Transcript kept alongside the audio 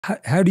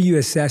How do you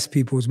assess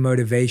people's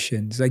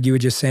motivations? Like you were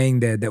just saying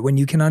there, that when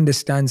you can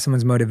understand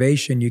someone's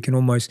motivation, you can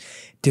almost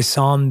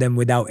disarm them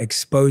without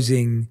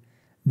exposing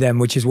them,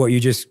 which is what you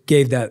just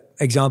gave that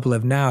example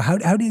of now.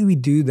 How do we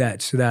do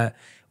that so that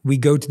we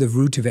go to the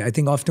root of it? I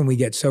think often we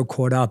get so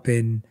caught up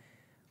in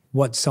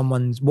what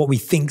we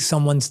think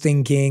someone's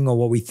thinking or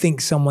what we think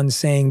someone's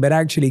saying, but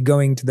actually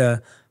going to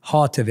the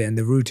heart of it and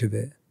the root of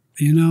it.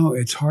 You know,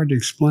 it's hard to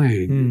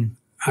explain.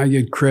 I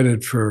get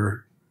credit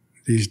for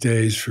these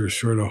days for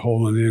sort of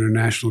holding the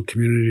international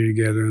community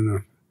together.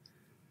 And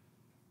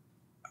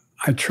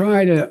I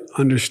try to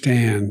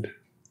understand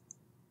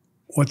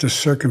what the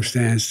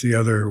circumstance the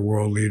other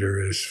world leader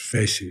is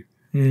facing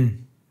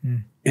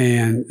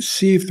and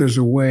see if there's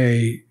a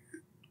way,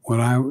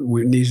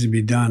 what needs to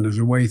be done, there's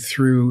a way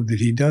through that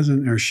he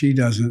doesn't or she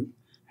doesn't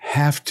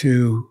have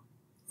to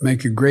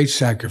make a great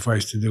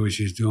sacrifice to do what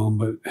she's doing,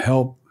 but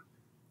help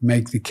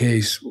make the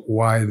case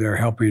why they're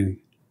helping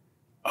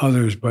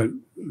others. But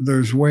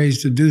there's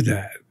ways to do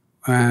that.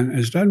 And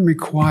it doesn't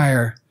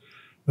require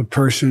the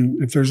person,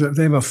 if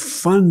they have a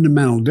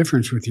fundamental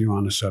difference with you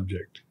on a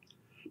subject,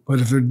 but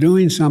if they're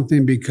doing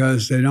something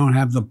because they don't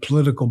have the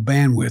political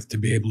bandwidth to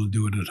be able to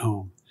do it at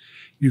home,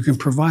 you can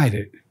provide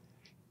it.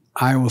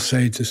 I will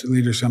say to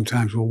leaders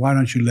sometimes, well, why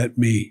don't you let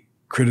me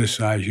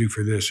criticize you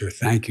for this or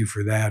thank you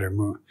for that or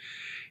more?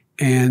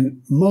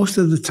 And most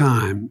of the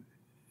time,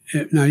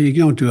 now you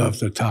don't do it off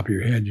the top of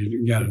your head,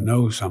 you got to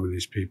know some of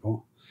these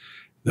people.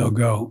 They'll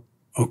go,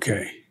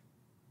 okay.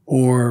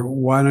 Or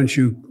why don't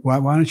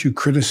you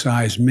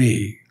criticize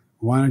me?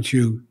 Why don't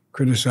you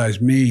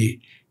criticize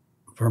me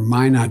for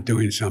my not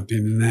doing something?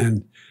 And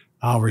then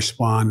I'll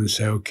respond and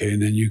say, okay,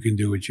 and then you can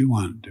do what you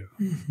want to do.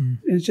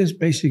 It's just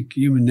basic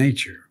human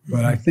nature.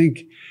 But I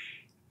think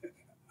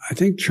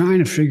trying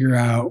to figure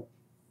out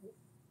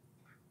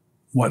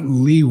what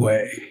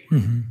leeway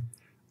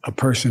a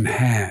person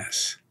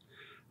has.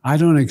 I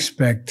don't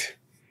expect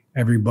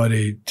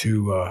everybody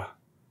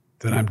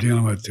that I'm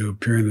dealing with to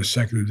appear in the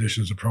second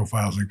editions of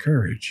Profiles in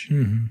Courage.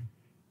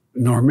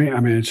 Nor me.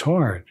 I mean, it's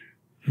hard.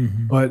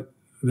 But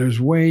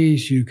there's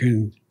ways you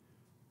can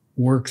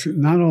work through,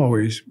 not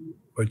always,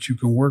 but you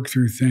can work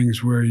through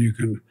things where you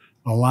can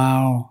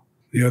allow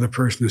the other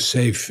person to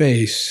save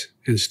face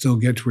and still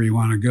get to where you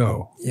want to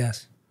go.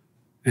 Yes.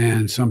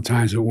 And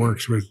sometimes it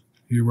works with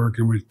you're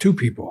working with two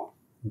people.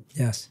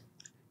 Yes.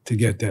 To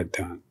get that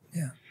done.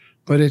 Yeah.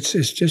 But it's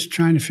just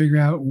trying to figure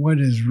out what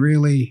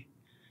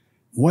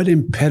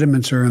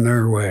impediments are in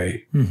their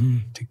way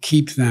to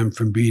keep them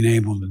from being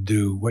able to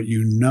do what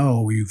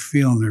you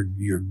feel in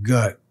your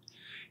gut,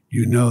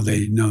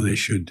 they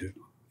should do.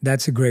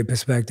 That's a great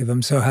perspective.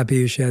 I'm so happy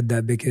you shared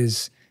that,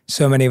 because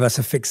so many of us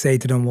are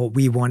fixated on what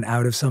we want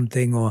out of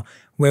something or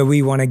where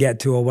we want to get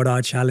to or what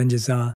our challenges are.